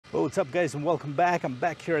Well, what's up, guys, and welcome back. I'm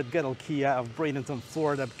back here at Gettel Kia of Bradenton,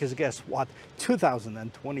 Florida, because guess what?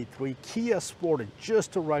 2023 Kia Sportage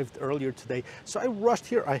just arrived earlier today. So I rushed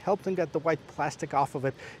here. I helped them get the white plastic off of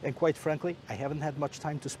it. And quite frankly, I haven't had much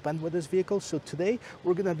time to spend with this vehicle. So today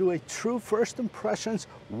we're going to do a true first impressions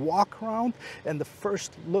walk around and the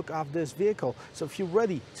first look of this vehicle. So if you're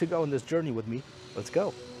ready to go on this journey with me, let's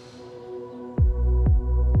go.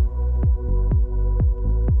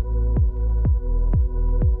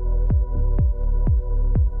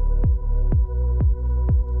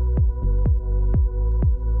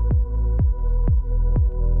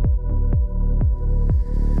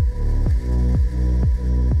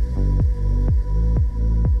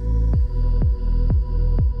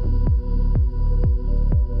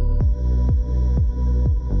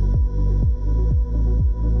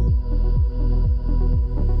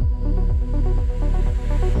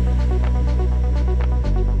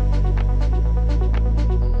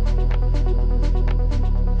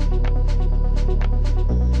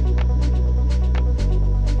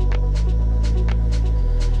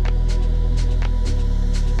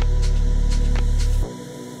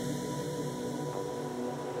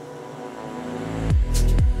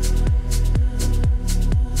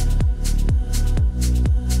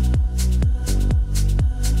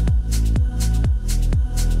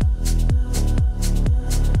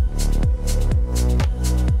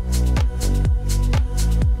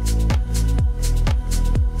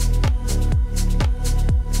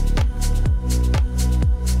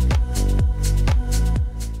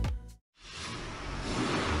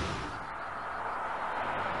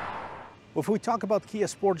 If we talk about Kia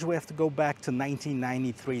Sportage, we have to go back to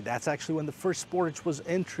 1993. That's actually when the first Sportage was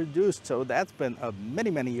introduced. So that's been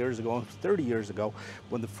many years ago, 30 years ago,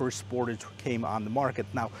 when the first Sportage came on the market.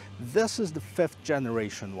 Now, this is the 5th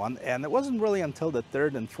generation one, and it wasn't really until the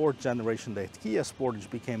 3rd and 4th generation that Kia Sportage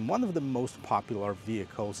became one of the most popular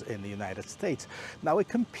vehicles in the United States. Now, it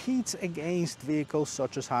competes against vehicles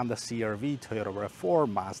such as Honda CR-V, Toyota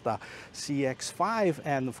RAV4, Mazda CX-5,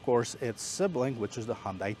 and of course its sibling, which is the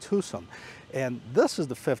Hyundai Tucson. And this is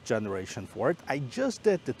the 5th generation for it. I just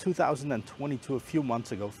did the 2022 a few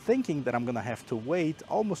months ago, thinking that I'm gonna have to wait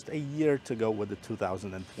almost a year to go with the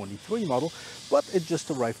 2023 model, but it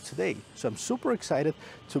just arrived today. So I'm super excited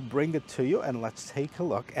to bring it to you, and let's take a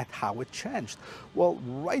look at how it changed. Well,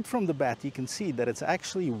 right from the bat, you can see that it's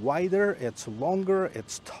actually wider, it's longer,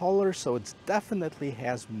 it's taller, so it definitely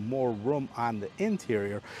has more room on the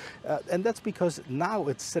interior. And that's because now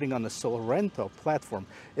it's sitting on the Sorento platform.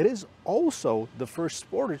 It is also the first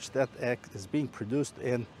Sportage that is being produced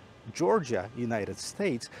in Georgia, United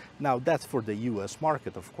States. Now that's for the US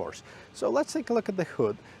market, of course. So let's take a look at the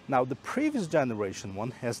hood. Now the previous generation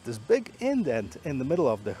one has this big indent in the middle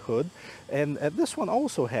of the hood, and this one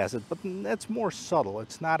also has it, but it's more subtle.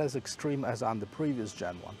 It's not as extreme as on the previous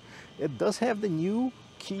gen one. It does have the new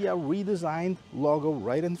Kia redesigned logo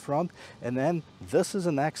right in front, and then this is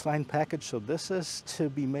an X Line package, so this is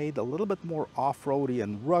to be made a little bit more off-roady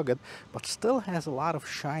and rugged, but still has a lot of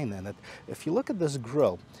shine in it. If you look at this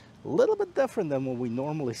grille, a little bit different than what we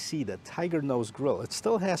normally see, the tiger nose grille. It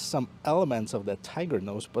still has some elements of that tiger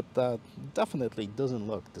nose, but definitely doesn't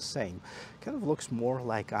look the same. Kind of looks more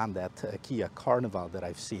like on that Kia Carnival that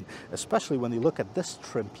I've seen, especially when you look at this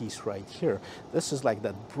trim piece right here. This is like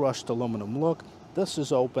that brushed aluminum look. This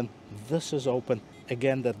is open, this is open.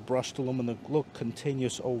 Again, that brushed aluminum look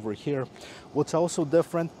continues over here. What's also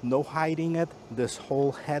different, no hiding it, this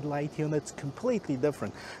whole headlight unit's completely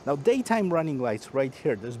different. Now, daytime running lights right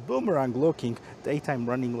here, this boomerang looking daytime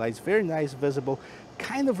running lights, very nice, visible.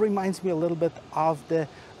 Kind of reminds me a little bit of the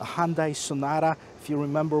Hyundai Sonata. If you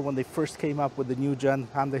remember when they first came up with the new gen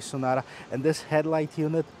Hyundai Sonata, and this headlight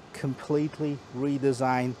unit completely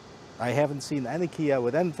redesigned. I haven't seen any Kia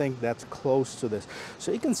with anything that's close to this.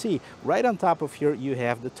 So you can see right on top of here, you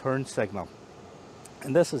have the turn signal.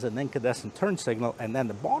 And this is an incandescent turn signal, and then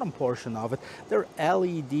the bottom portion of it, they're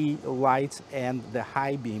LED lights and the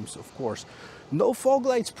high beams, of course. No fog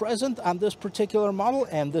lights present on this particular model,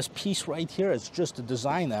 and this piece right here is just a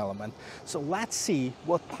design element. So let's see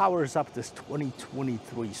what powers up this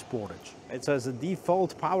 2023 Sportage. It says the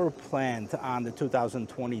default power plant on the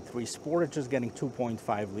 2023 Sportage is getting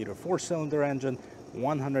 2.5 liter 4-cylinder engine,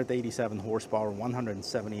 187 horsepower,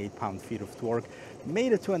 178 pound-feet of torque.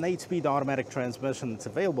 Made it to an 8-speed automatic transmission. It's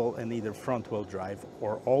available in either front-wheel drive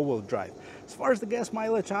or all-wheel drive. As far as the gas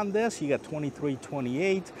mileage on this, you got 23,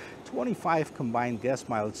 28, 25 combined gas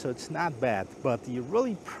mileage, so it's not bad, but you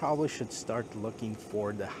really probably should start looking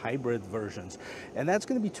for the hybrid versions. And that's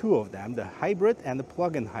going to be two of them, the hybrid and the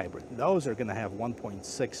plug-in hybrid. Those are going to have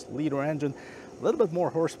 1.6 liter engine. a little bit more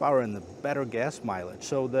horsepower and a better gas mileage.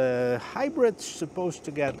 So the hybrid's supposed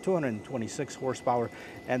to get 226 horsepower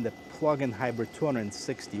and the plug-in hybrid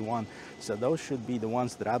 261. So those should be the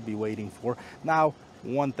ones that I'll be waiting for. Now,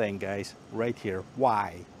 one thing, guys, right here,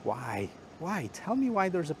 why? Tell me why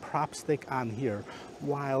there's a prop stick on here,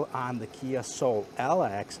 while on the Kia Soul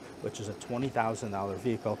LX, which is a $20,000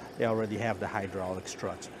 vehicle, they already have the hydraulic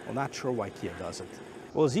struts. Well, not sure why Kia does it.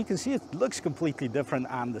 Well, as you can see, it looks completely different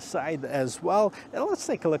on the side as well. And let's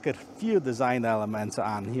take a look at a few design elements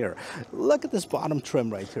on here. Look at this bottom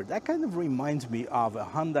trim right here. That kind of reminds me of a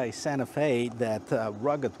Hyundai Santa Fe, that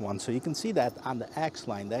rugged one. So you can see that on the X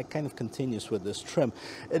Line, that kind of continues with this trim.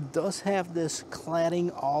 It does have this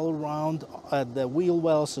cladding all around the wheel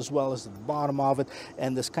wells as well as the bottom of it.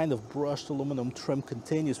 And this kind of brushed aluminum trim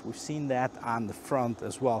continues. We've seen that on the front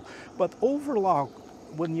as well. But overall,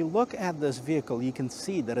 when you look at this vehicle, you can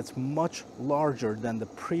see that it's much larger than the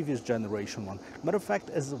previous generation one. Matter of fact,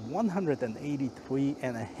 it's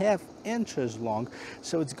 183.5 inches long,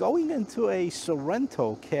 so it's going into a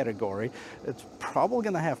Sorento category. It's probably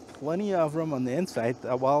going to have plenty of room on the inside.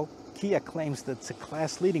 Well, Kia claims that it's a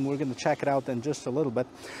class leading. We're going to check it out in just a little bit.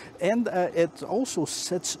 And it also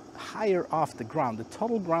sits higher off the ground. The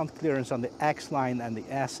total ground clearance on the X Line and the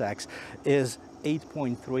SX is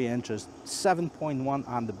 8.3 inches, 7.1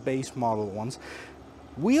 on the base model ones.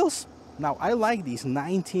 Wheels, now I like these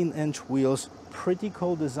 19-inch wheels, pretty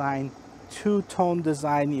cool design, two-tone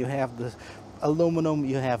design. You have the aluminum,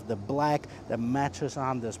 you have the black that matches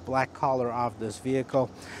on this black color of this vehicle.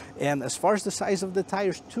 And as far as the size of the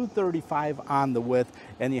tires, 235 on the width,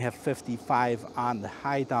 and you have 55 on the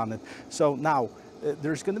height on it. So now,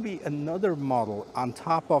 there's going to be another model on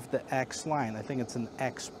top of the X Line. I think it's an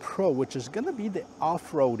X Pro, which is going to be the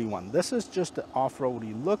off-roady one. This is just the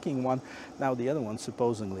off-roady looking one. Now the other one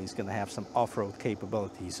supposedly is going to have some off-road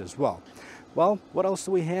capabilities as well. Well, what else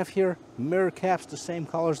do we have here? Mirror caps, the same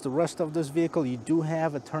color as the rest of this vehicle. You do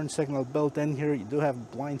have a turn signal built in here. You do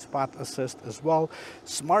have blind spot assist as well.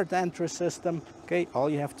 Smart entry system. Okay,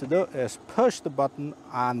 all you have to do is push the button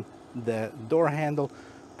on the door handle,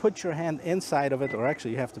 put your hand inside of it, or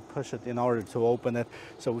actually you have to push it in order to open it.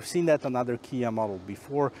 So we've seen that on other Kia model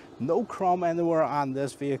before. No chrome anywhere on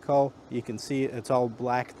this vehicle. You can see it's all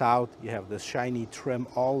blacked out. You have this shiny trim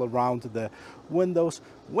all around the windows.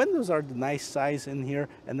 Windows are the nice size in here,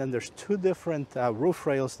 and then there's two different roof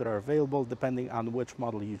rails that are available depending on which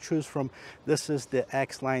model you choose from. This is the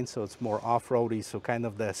X Line, so it's more off-roady, so kind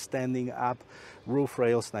of the standing up roof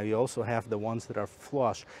rails. Now you also have the ones that are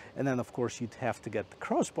flush, and then of course you'd have to get the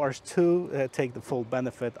crossbars to take the full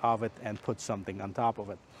benefit of it and put something on top of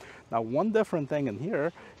it. Now, one different thing in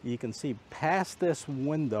here, you can see past this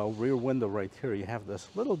window, rear window right here, you have this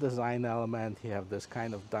little design element. You have this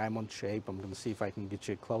kind of diamond shape. I'm going to see if I can get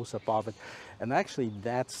you a close-up of it. And actually,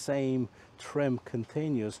 that same trim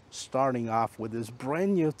continues, starting off with this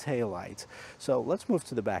brand new taillights. So let's move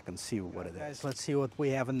to the back and see what it is. Let's see what we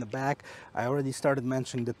have in the back. I already started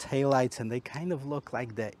mentioning the taillights, and they kind of look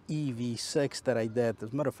like the EV6 that I did.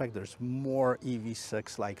 As a matter of fact, there's more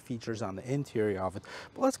EV6-like features on the interior of it.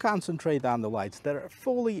 But let's concentrate on the lights. They're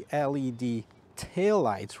fully LED tail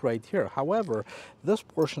lights right here. However, this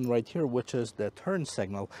portion right here, which is the turn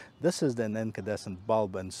signal, this is an incandescent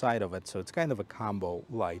bulb inside of it, so it's kind of a combo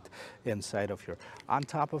light inside of here. On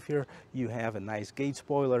top of here, you have a nice gate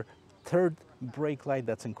spoiler, third brake light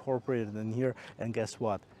that's incorporated in here, and guess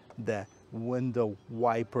what? The window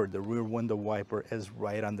wiper, the rear window wiper, is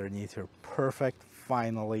right underneath here. Perfect.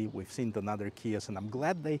 Finally, we've seen another Kias, and I'm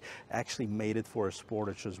glad they actually made it for a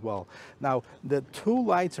Sportage as well. Now, the two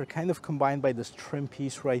lights are kind of combined by this trim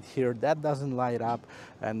piece right here. That doesn't light up,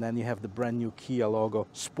 and then you have the brand new Kia logo,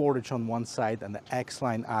 Sportage on one side and the X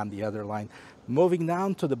Line on the other line. Moving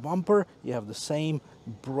down to the bumper, you have the same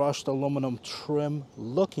brushed aluminum trim,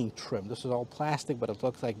 looking trim. This is all plastic, but it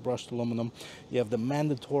looks like brushed aluminum. You have the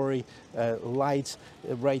mandatory lights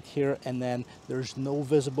right here, and then there's no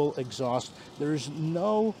visible exhaust. There's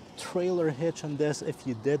no trailer hitch on this. If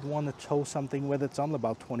you did want to tow something with it, it's only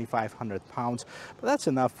about 2,500 pounds, but that's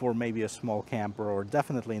enough for maybe a small camper, or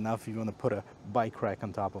definitely enough if you want to put a bike rack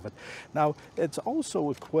on top of it. Now, it's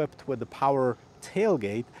also equipped with the power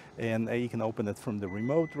tailgate, and you can open it from the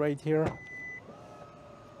remote right here.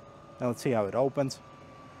 Now let's see how it opens.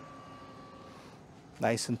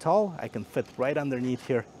 Nice and tall. I can fit right underneath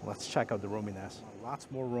here. Let's check out the roominess. Lots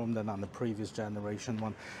more room than on the previous generation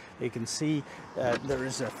one. You can see there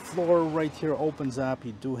is a floor right here, opens up.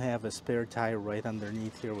 You do have a spare tire right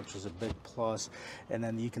underneath here, which is a big plus. And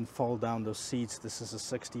then you can fold down those seats. This is a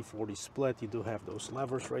 60-40 split. You do have those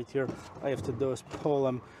levers right here. All you have to do is pull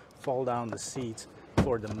them, fold down the seats,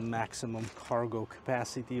 for the maximum cargo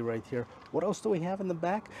capacity right here. What else do we have in the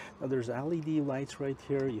back? Now there's LED lights right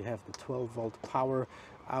here. You have the 12-volt power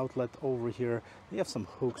outlet over here. You have some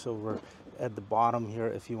hooks over at the bottom here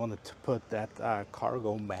if you wanted to put that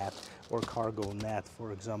cargo mat or cargo net,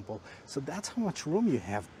 for example. So that's how much room you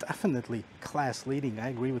have. Definitely class leading. I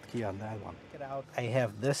agree with Kia on that one. Get out. I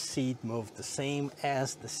have this seat moved the same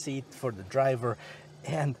as the seat for the driver,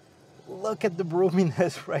 and look at the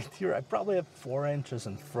roominess right here. I probably have 4 inches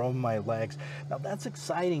in front of my legs. Now that's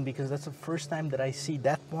exciting because that's the first time that I see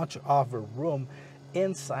that much of a room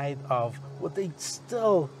inside of what they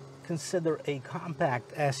still consider a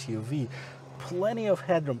compact SUV. Plenty of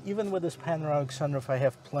headroom. Even with this panoramic sunroof, I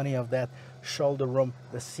have plenty of that shoulder room.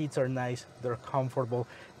 The seats are nice, they're comfortable.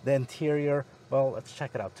 The interior, well, let's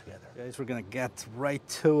check it out together. Guys, we're gonna get right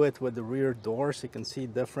to it with the rear doors. You can see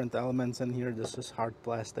different elements in here. This is hard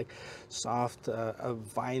plastic, soft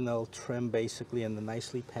vinyl trim basically, and the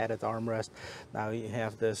nicely padded armrest. Now you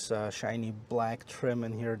have this shiny black trim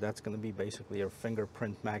in here. That's gonna be basically your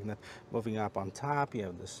fingerprint magnet. Moving up on top, you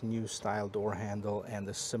have this new style door handle and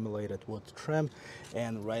the simulated wood trim.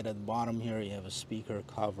 And right at the bottom here, you have a speaker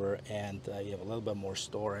cover, and you have a little bit more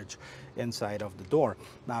storage inside of the door.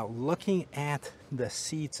 Now looking at the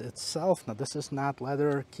seats itself, now this is not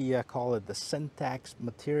leather. Kia call it the syntax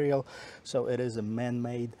material, so it is a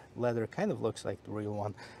man-made leather, kind of looks like the real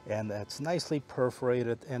one, and it's nicely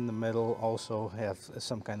perforated in the middle. Also have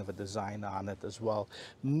some kind of a design on it as well.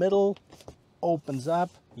 Middle opens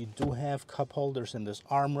up. You do have cup holders in this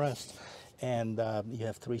armrest, and you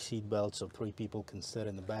have 3 seat belts, so 3 people can sit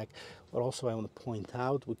in the back. But also I want to point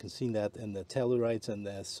out, we can see that in the Tellurides and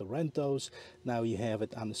the Sorrentos. Now you have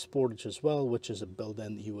it on the Sportage as well, which is a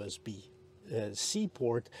built-in USB C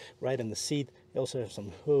port right in the seat. You also have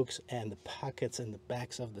some hooks and the pockets in the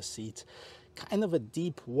backs of the seats. Kind of a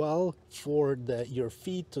deep well for your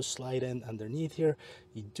feet to slide in underneath here.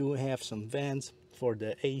 You do have some vents for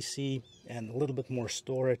the AC and a little bit more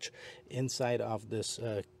storage inside of this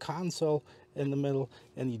console in the middle,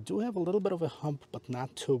 and you do have a little bit of a hump, but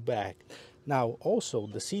not too bad. Now also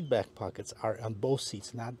the seat back pockets are on both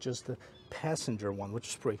seats, not just the passenger one, which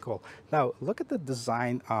is pretty cool. Now look at the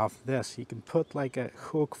design of this. You can put like a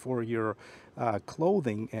hook for your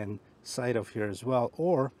clothing inside of here as well,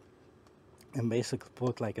 or and basically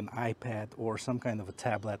put like an iPad or some kind of a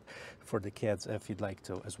tablet for the kids if you'd like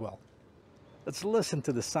to as well. Let's listen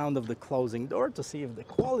to the sound of the closing door to see if the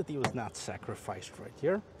quality was not sacrificed right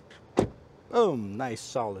here. Boom, nice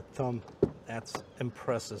solid thumb. That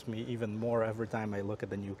impresses me even more every time I look at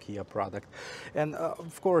the new Kia product. And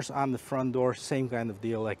of course on the front door, same kind of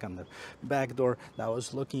deal like on the back door. Now I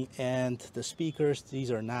was looking at the speakers.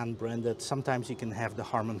 These are non-branded. Sometimes you can have the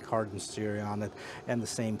Harman Kardon stereo on it, and the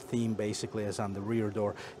same theme basically as on the rear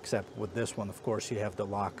door, except with this one, of course, you have the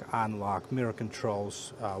lock, unlock, mirror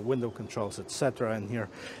controls, window controls, etc. in here.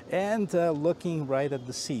 And looking right at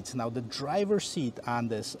the seats. Now the driver's seat on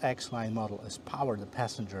this X Line model is powered, the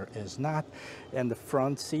passenger is not. And the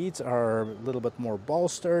front seats are a little bit more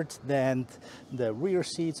bolstered than the rear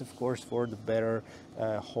seats, of course, for the better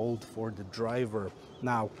hold for the driver.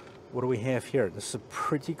 Now, what do we have here? This is a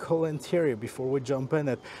pretty cool interior. Before we jump in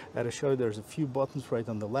it, I gotta show you there's a few buttons right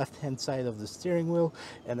on the left-hand side of the steering wheel,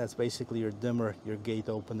 and that's basically your dimmer, your gate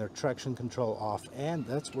opener, traction control off, and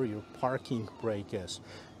that's where your parking brake is.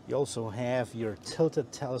 You also have your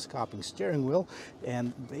tilted telescoping steering wheel,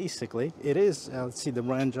 and basically it is, let's see the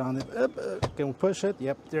range on it. Can we push it?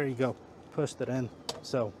 Yep, there you go. Pushed it in.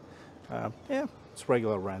 So, yeah, it's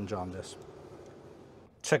regular range on this.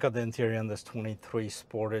 Check out the interior on this 23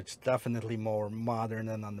 Sportage. Definitely more modern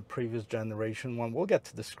than on the previous generation one. We'll get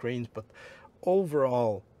to the screens, but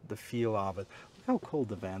overall, the feel of it. Look how cool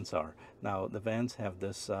the vents are. Now, the vents have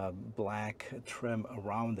this black trim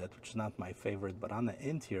around it, which is not my favorite, but on the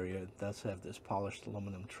interior, it does have this polished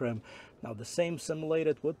aluminum trim. Now, the same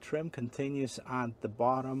simulated wood trim continues on the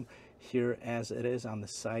bottom here as it is on the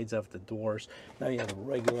sides of the doors. Now you have a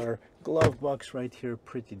regular glove box right here,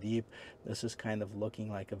 pretty deep. This is kind of looking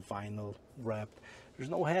like a vinyl wrapped. There's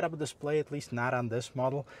no head-up display, at least not on this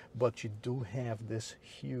model, but you do have this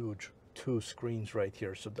huge 2 screens right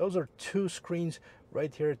here. So those are 2 screens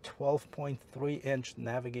right here, 12.3-inch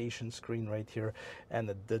navigation screen right here, and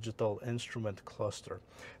a digital instrument cluster.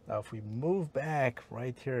 Now if we move back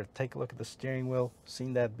right here, take a look at the steering wheel.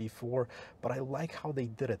 Seen that before, but I like how they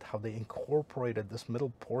did it, how they incorporated this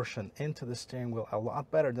middle portion into the steering wheel a lot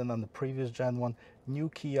better than on the previous gen one. New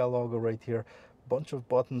Kia logo right here, bunch of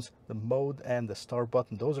buttons. The mode and the start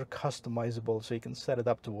button, those are customizable, so you can set it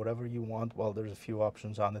up to whatever you want. Well, there's a few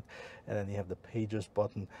options on it. And then you have the pages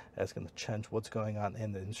button that's going to change what's going on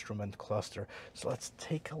in the instrument cluster. So let's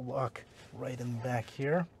take a look right in back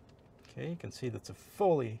here. Okay, you can see that's a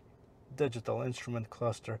fully digital instrument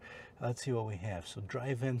cluster. Let's see what we have. So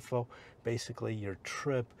drive info, basically your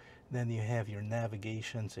trip. Then you have your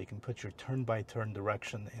navigation, so you can put your turn-by-turn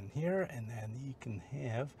direction in here, and then you can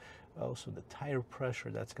have also the tire pressure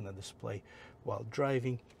that's going to display while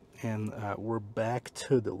driving. And we're back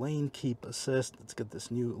to the lane keep assist. Let's get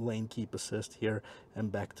this new lane keep assist here, and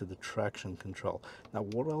back to the traction control. Now,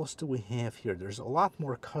 what else do we have here? There's a lot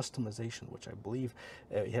more customization, which I believe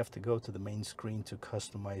you have to go to the main screen to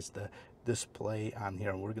customize the display on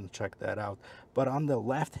here, and we're going to check that out. But on the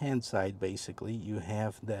left hand side, basically, you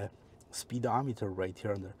have the speedometer right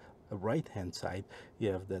here. On the right hand side,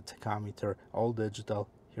 you have the tachometer, all digital.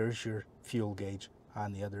 Here's your fuel gauge.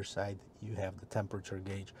 On the other side, you have the temperature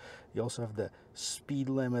gauge. You also have the speed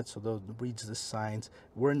limit, so those reads the signs.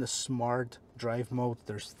 We're in the smart drive mode.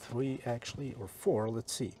 There's 3 actually, or 4,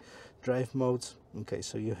 let's see, drive modes. Okay,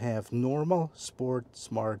 so you have normal, sport,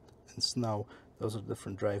 smart, and snow. Those are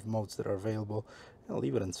different drive modes that are available. I'll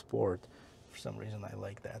leave it in sport. For some reason, I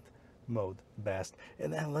like that mode best.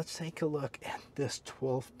 And then let's take a look at this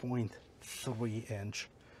 12.3-inch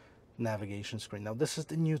navigation screen. Now, this is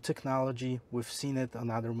the new technology. We've seen it on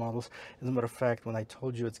other models. As a matter of fact, when I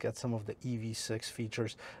told you it's got some of the EV6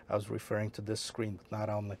 features, I was referring to this screen, but not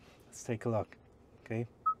only. Let's take a look. Okay,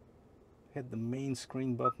 hit the main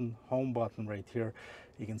screen button, home button right here.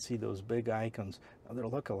 You can see those big icons. Now, they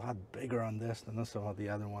look a lot bigger on this than some of the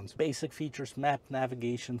other ones. Basic features: map,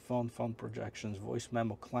 navigation, phone projections, voice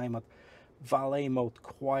memo, climate, valet mode,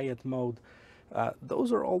 quiet mode.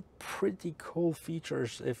 Those are all pretty cool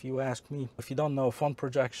features, if you ask me. If you don't know, phone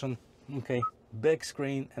projection, okay, big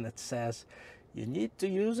screen, and it says you need to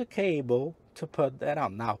use a cable to put that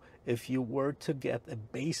on. Now, if you were to get a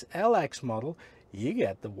base LX model, you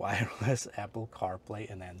get the wireless Apple CarPlay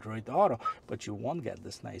and Android Auto, but you won't get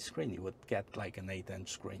this nice screen. You would get like an 8-inch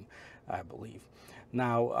screen, I believe.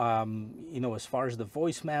 Now, you know, as far as the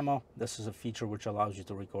voice memo, this is a feature which allows you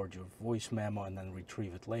to record your voice memo and then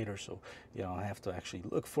retrieve it later, so you don't have to actually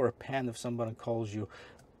look for a pen if somebody calls you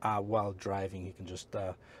while driving. You can just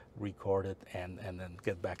record it and then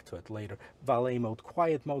get back to it later. Valet mode,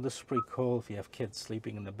 quiet mode is pretty cool. If you have kids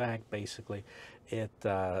sleeping in the back, basically it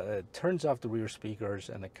turns off the rear speakers,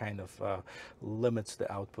 and it kind of limits the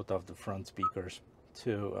output of the front speakers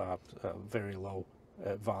to very low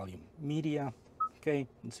volume. Media, okay,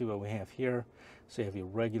 let's see what we have here. So you have your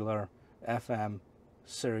regular FM,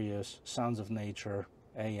 Sirius, Sounds of Nature,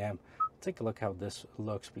 AM. Take a look how this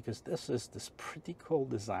looks, because this is this pretty cool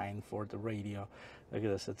design for the radio. Look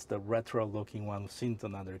at this, it's the retro looking one. We've seen it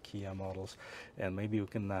on other Kia models, and maybe we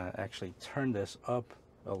can actually turn this up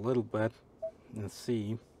a little bit and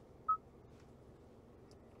see.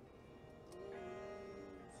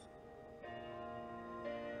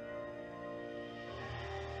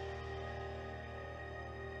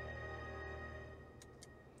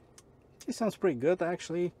 It sounds pretty good,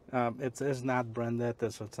 actually. It is not branded,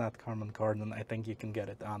 so it's not Carmen Cardon. I think you can get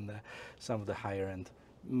it on some of the higher end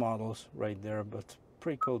models right there, but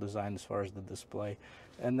pretty cool design as far as the display.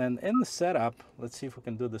 And then in the setup, let's see if we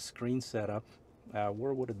can do the screen setup.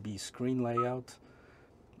 Where would it be? Screen layout,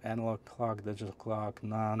 analog clock, digital clock,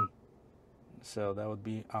 none. So that would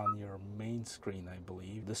be on your main screen, I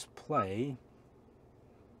believe. Display.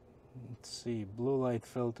 Let's see, blue light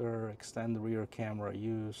filter, extend rear camera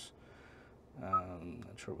use.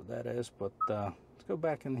 Not sure what that is, but let's go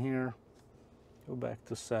back in here, go back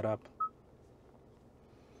to setup.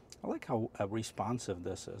 I like how responsive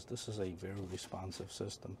this is. This is a very responsive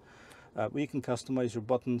system. You can customize your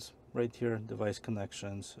buttons right here, device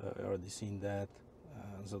connections, already seen that.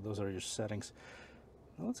 So those are your settings.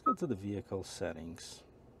 Now let's go to the vehicle settings.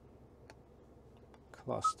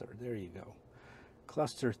 Cluster, there you go.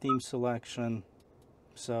 Cluster theme selection.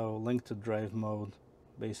 So link to drive mode,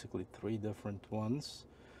 basically 3 different ones.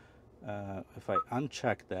 If I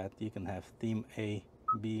uncheck that, you can have theme A,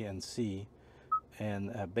 B, and C.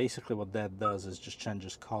 And basically what that does is just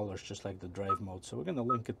changes colors, just like the drive mode. So we're going to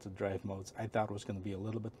link it to drive modes. I thought it was going to be a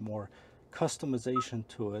little bit more customization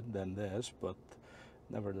to it than this, but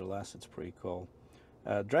nevertheless, it's pretty cool.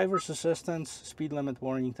 Driver's assistance, speed limit,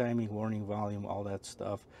 warning timing, warning volume, all that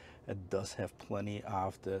stuff. It does have plenty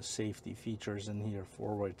of the safety features in here,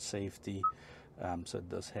 forward safety. So it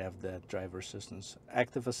does have that driver assistance,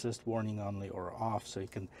 active assist, warning only or off, so you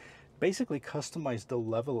can basically customize the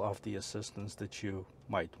level of the assistance that you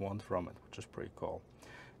might want from it, which is pretty cool.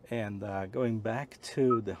 And going back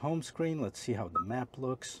to the home screen, let's see how the map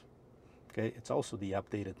looks. Okay, it's also the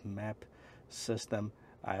updated map system.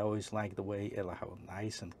 I always like the way how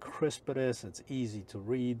nice and crisp it is. It's easy to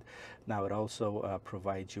read. Now it also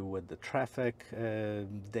provides you with the traffic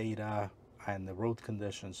data and the road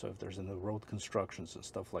conditions. So if there's any road constructions and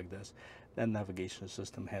stuff like this, then navigation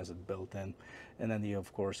system has it built in. And then you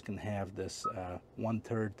of course can have this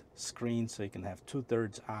 1/3 screen, so you can have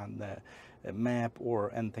 2/3 on the map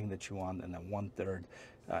or anything that you want, and then 1/3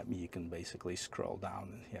 you can basically scroll down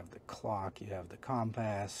and you have the clock, you have the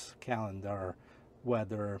compass, calendar,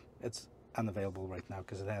 weather. It's unavailable right now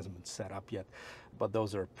because it hasn't been set up yet, but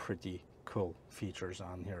those are pretty cool features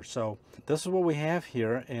on here. So this is what we have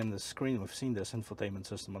here in the screen. We've seen this infotainment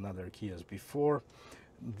system on other Kias before.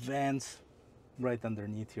 Vents right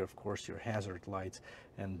underneath here, of course, your hazard lights,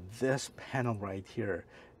 and this panel right here,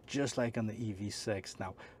 just like on the EV6.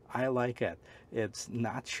 Now I like it. It's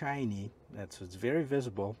not shiny, it's very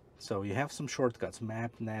visible. So you have some shortcuts: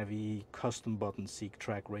 map, navi, custom buttons, seek,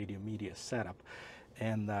 track, radio, media, setup.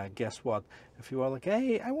 And guess what? If you are like,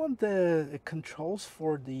 hey, I want the controls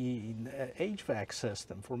for the HVAC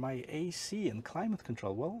system, for my AC and climate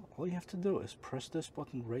control, well, all you have to do is press this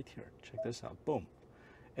button right here. Check this out. Boom.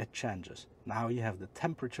 It changes. Now you have the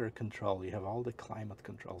temperature control, you have all the climate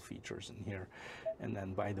control features in here. And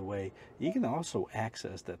then, by the way, you can also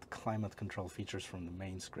access that climate control features from the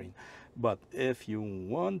main screen. But if you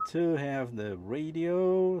want to have the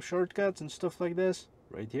radio shortcuts and stuff like this,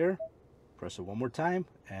 right here, press it one more time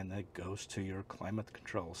and it goes to your climate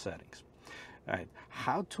control settings. All right,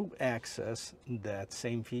 how to access that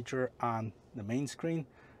same feature on the main screen?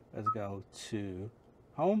 Let's go to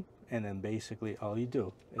home, and then basically all you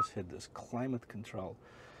do is hit this climate control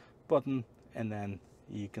button, and then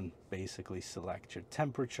you can basically select your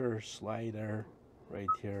temperature slider right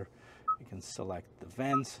here. You can select the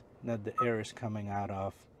vents that the air is coming out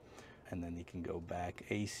of, and then you can go back,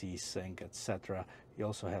 AC, sync, etc. You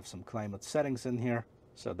also have some climate settings in here,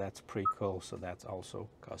 so that's pretty cool. So that's also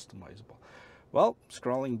customizable. Well,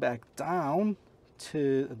 scrolling back down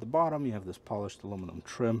to the bottom, you have this polished aluminum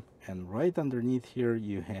trim, and right underneath here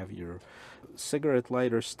you have your cigarette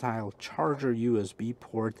lighter style charger USB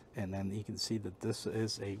port, and then you can see that this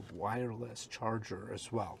is a wireless charger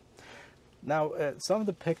as well. Now some of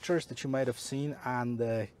the pictures that you might have seen on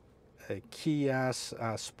the Kia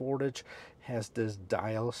Sportage has this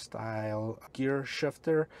dial style gear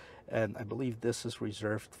shifter, and I believe this is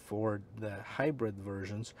reserved for the hybrid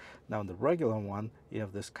versions. Now in the regular one you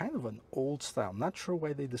have this kind of an old style. I'm not sure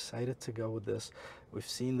why they decided to go with this. We've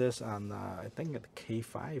seen this on I think the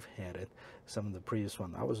K5 had it, some of the previous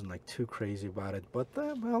one. I wasn't like too crazy about it, but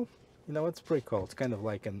well, you know, it's pretty cool. It's kind of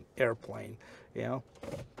like an airplane, you know,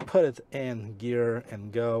 put it in gear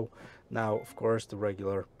and go. Now, of course, the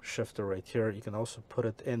regular shifter right here, you can also put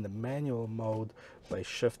it in the manual mode by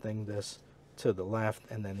shifting this to the left,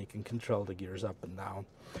 and then you can control the gears up and down.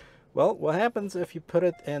 Well, what happens if you put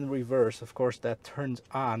it in reverse? Of course, that turns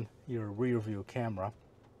on your rear view camera.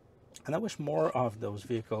 And I wish more of those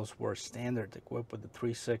vehicles were standard equipped with the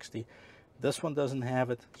 360. This one doesn't have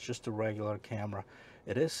it. It's just a regular camera.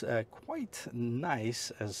 It is quite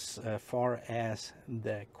nice as far as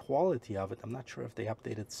the quality of it. I'm not sure if they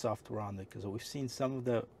updated software on it, because we've seen some of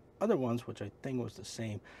the other ones, which I think was the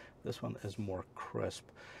same. This one is more crisp.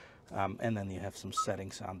 And then you have some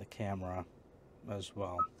settings on the camera as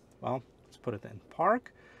well. Well, let's put it in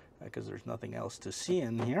park, because there's nothing else to see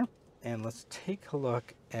in here. And let's take a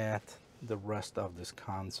look at the rest of this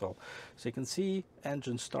console. So you can see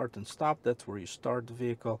engine start and stop. That's where you start the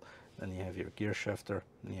vehicle. Then you have your gear shifter,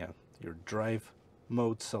 and you have your drive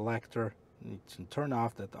mode selector. You can turn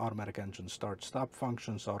off that automatic engine start stop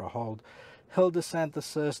functions, auto hold, hill descent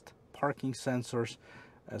assist, parking sensors.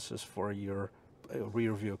 This is for your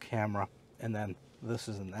rear view camera. And then this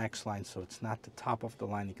is an X line, so it's not the top of the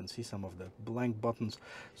line. You can see some of the blank buttons.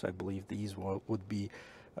 So I believe these would be,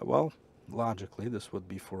 well, logically this would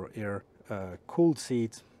be for air cooled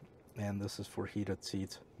seats, and this is for heated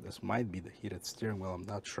seats. This might be the heated steering wheel. I'm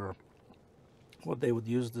not sure what they would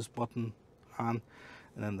use this button on.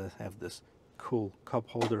 And then they have this cool cup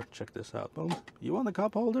holder. Check this out. Boom. You want the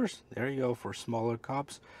cup holders? There you go, for smaller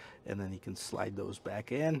cups. And then you can slide those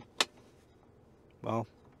back in. Well,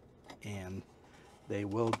 and they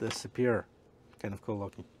will disappear. Kind of cool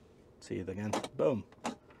looking. See it again. Boom.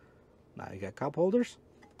 Now you got cup holders.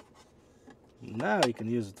 Now you can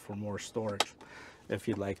use it for more storage if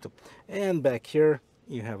you'd like to. And back here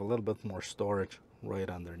you have a little bit more storage right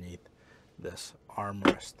underneath this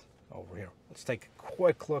armrest over here. Let's take a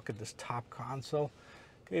quick look at this top console.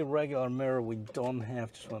 Okay, regular mirror we don't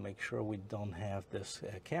have. Just want to make sure we don't have this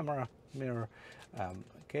camera mirror.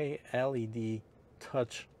 Okay, LED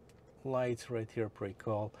touch lights right here, pretty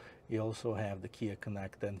cool. You also have the Kia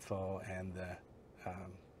Connect info and the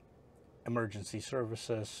emergency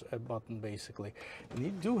services button, basically. And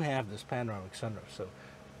you do have this panoramic sunroof, so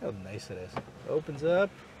how nice it is. Opens up,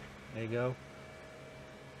 there you go.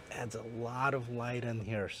 Adds a lot of light in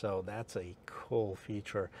here, so that's a cool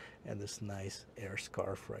feature. And this nice air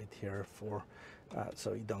scarf right here for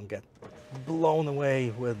so you don't get blown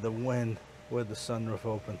away with the wind with the sunroof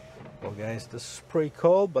open. Well guys, this is pretty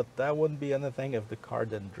cool, but that wouldn't be anything if the car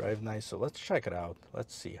didn't drive nice. So let's check it out.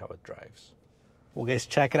 Let's see how it drives. Well guys,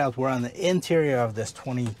 check it out. We're on the interior of this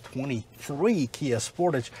 2023 Kia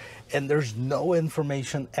Sportage, and there's no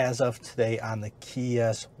information as of today on the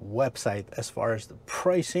Kia's website as far as the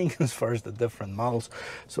pricing, as far as the different models.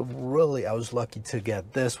 So really, I was lucky to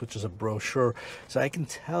get this, which is a brochure, so I can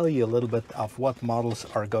tell you a little bit of what models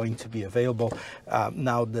are going to be available.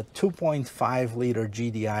 Now, the 2.5 liter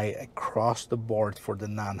GDI across the board for the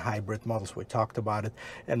non-hybrid models, we talked about it,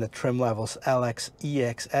 and the trim levels LX,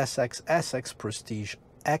 EX, SX, SX Prestige,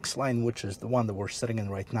 X Line, which is the one that we're sitting in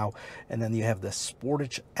right now, and then you have the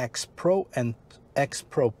Sportage X Pro and X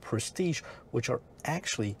Pro Prestige, which are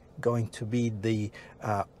actually going to be the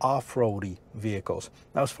off-roady vehicles.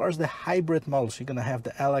 Now, as far as the hybrid models, you're going to have the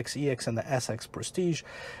LX, EX, and the SX Prestige,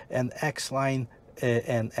 and X Line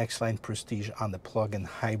and X Line Prestige on the plug-in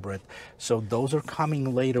hybrid. So those are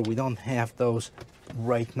coming later. We don't have those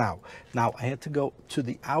right now. Now, I had to go to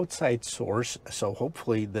the outside source, so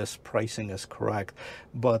hopefully this pricing is correct,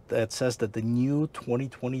 but it says that the new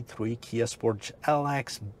 2023 Kia Sportage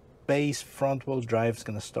LX base front-wheel drive is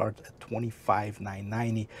going to start at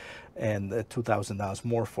 $25,990 and $2,000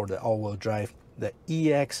 more for the all-wheel drive. The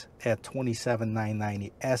EX at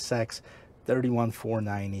 $27,990, SX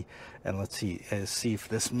 $31,490, and let's see if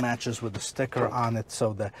this matches with the sticker on it.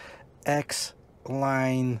 So the X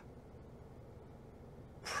Line,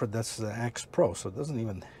 that's the X Pro, so it doesn't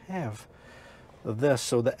even have this.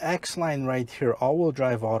 So the X Line right here, all-wheel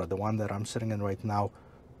drive auto, the one that I'm sitting in right now,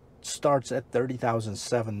 starts at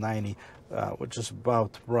 $30,790, which is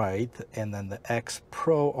about right. And then the X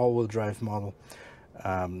Pro all-wheel drive model,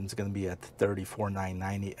 it's going to be at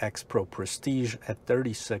 $34,990. X Pro Prestige at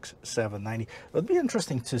 $36,790. It'll be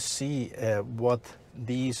interesting to see what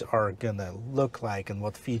these are gonna look like and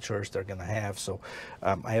what features they're gonna have. So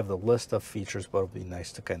I have the list of features, but it'll be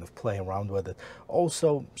nice to kind of play around with it.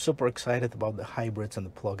 Also, super excited about the hybrids and the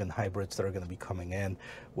plug-in hybrids that are going to be coming in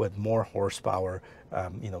with more horsepower.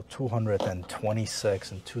 You know,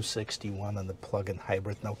 226 and 261 on the plug-in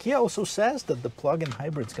hybrid. Now, Kia also says that the plug-in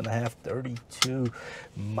hybrid is going to have 32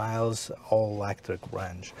 miles all-electric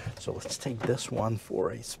range. So let's take this one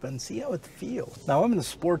for a spin, see how it feels. Now, I'm in the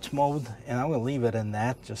sports mode, and I'm going to leave it in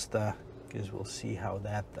that just because we'll see how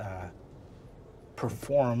that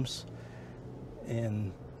performs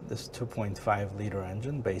in this 2.5 liter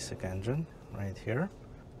engine, basic engine right here.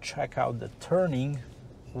 Check out the turning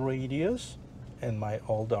radius in my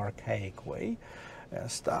old archaic way.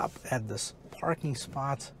 Stop at this parking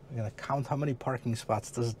spot. I'm going to count how many parking spots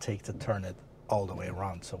does it take to turn it all the way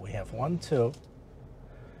around. So we have 1, 2,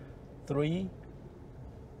 3,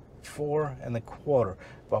 4 1/4,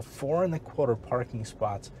 about 4 1/4 parking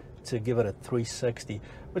spots to give it a 360,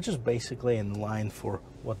 which is basically in line for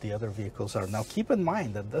what the other vehicles are. Now, keep in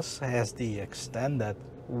mind that this has the extended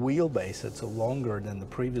wheelbase. It's longer than the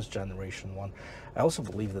previous generation one. I also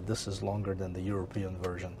believe that this is longer than the European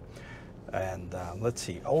version. And let's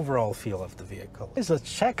see, overall feel of the vehicle. So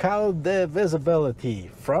let's check out the visibility.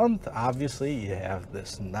 Front, obviously, you have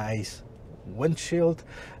this nice windshield.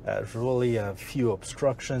 Really a few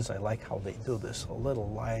obstructions. I like how they do this a little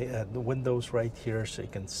light the windows right here, so you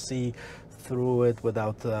can see through it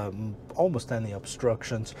without almost any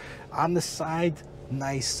obstructions. On the side,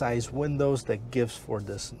 nice size windows that gives for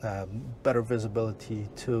this better visibility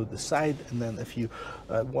to the side. And then if you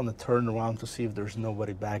want to turn around to see if there's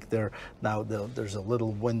nobody back there, now there's a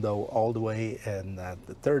little window all the way, and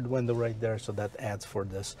the third window right there, so that adds for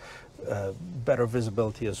this better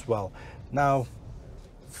visibility as well. Now,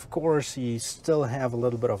 of course, you still have a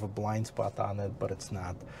little bit of a blind spot on it, but it's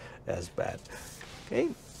not as bad. Okay,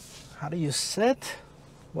 how do you sit?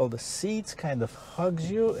 Well, the seats kind of hugs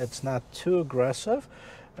you. It's not too aggressive.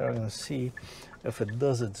 We're going to see if it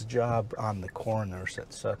does its job on the corners,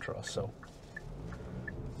 etc. So,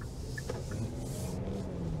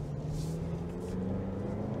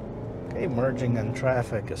 okay, merging in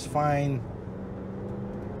traffic is fine.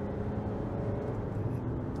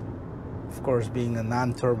 Of course, being a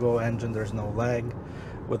non-turbo engine, there's no lag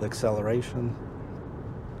with acceleration.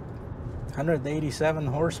 187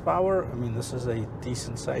 horsepower. I mean, this is a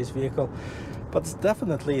decent sized vehicle, but it's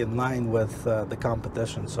definitely in line with the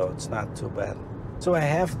competition, so it's not too bad. So I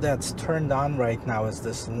have that's turned on right now is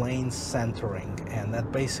this lane centering, and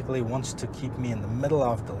that basically wants to keep me in the middle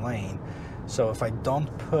of the lane. So if I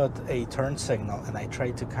don't put a turn signal and I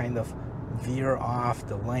try to kind of veer off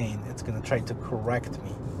the lane, it's going to try to correct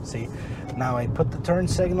me. See, now I put the turn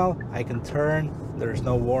signal, I can turn, there's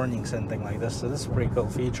no warnings, anything like this. So this is a pretty cool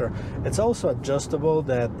feature. It's also adjustable,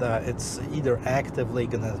 that it's either actively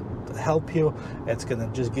going to help you, it's going to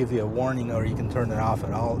just give you a warning, or you can turn it off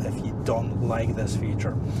at all if you don't like this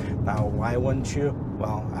feature. Now, why wouldn't you?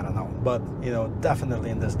 Well, I don't know, but you know, definitely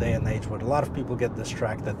in this day and age where a lot of people get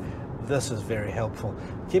distracted, this is very helpful.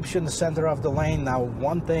 Keeps you in the center of the lane. Now,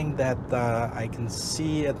 one thing that I can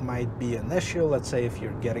see it might be an issue, let's say if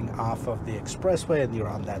you're getting off of the expressway and you're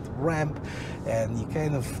on that ramp and you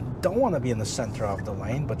kind of don't want to be in the center of the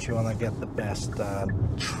lane, but you want to get the best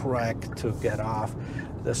track to get off,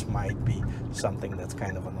 this might be something that's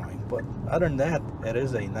kind of annoying. But other than that, it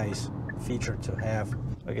is a nice feature to have.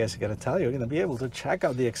 I guess I gotta tell you, you're gonna be able to check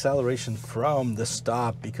out the acceleration from the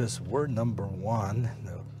stop, because we're number one,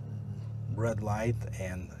 the red light,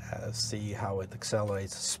 and see how it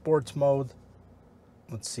accelerates. Sports mode,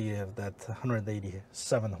 let's see if that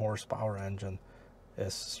 187 horsepower engine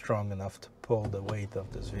is strong enough to pull the weight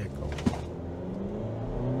of this vehicle.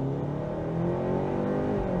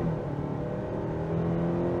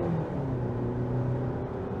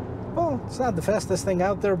 Well, it's not the fastest thing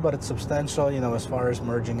out there, but it's substantial, you know, as far as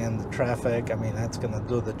merging in the traffic. I mean, that's going to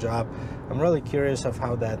do the job. I'm really curious of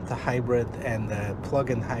how that hybrid and the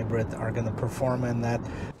plug-in hybrid are going to perform in that.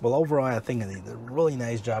 Well, overall, I think they did a really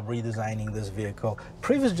nice job redesigning this vehicle.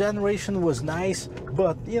 Previous generation was nice,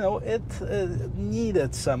 but, you know, it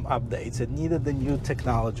needed some updates. It needed the new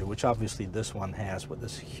technology, which obviously this one has, with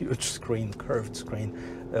this huge screen, curved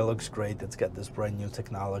screen. It looks great. It's got this brand new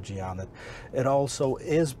technology on it. It also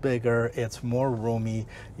is bigger. It's more roomy.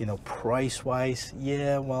 You know, price-wise,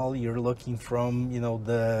 yeah, well, you're looking from, you know,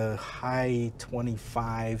 the high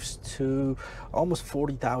 25s to almost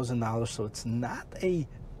 $40,000. So it's not a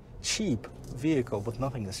cheap vehicle, but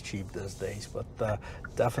nothing is cheap these days, but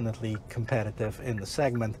definitely competitive in the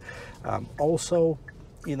segment. Also,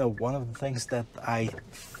 you know, one of the things that I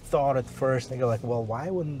thought at first, I go like, well,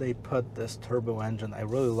 why wouldn't they put this turbo engine? I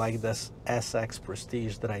really like this SX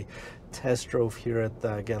Prestige that I test drove here at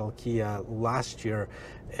Gettel Kia last year,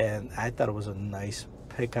 and I thought it was a nice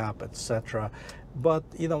pickup, etc. But,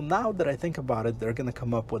 you know, now that I think about it, they're going to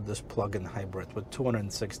come up with this plug-in hybrid with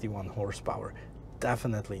 261 horsepower.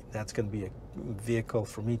 Definitely, that's going to be a vehicle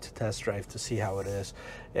for me to test drive to see how it is,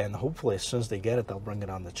 and hopefully as soon as they get it, they'll bring it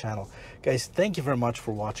on the channel. Guys, thank you very much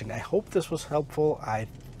for watching. I hope this was helpful. I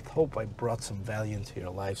hope I brought some value into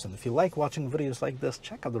your lives, and if you like watching videos like this,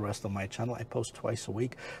 check out the rest of my channel. I post twice a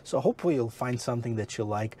week, so hopefully you'll find something that you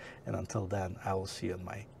like, and until then, I will see you in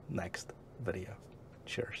my next video.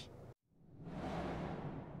 Cheers.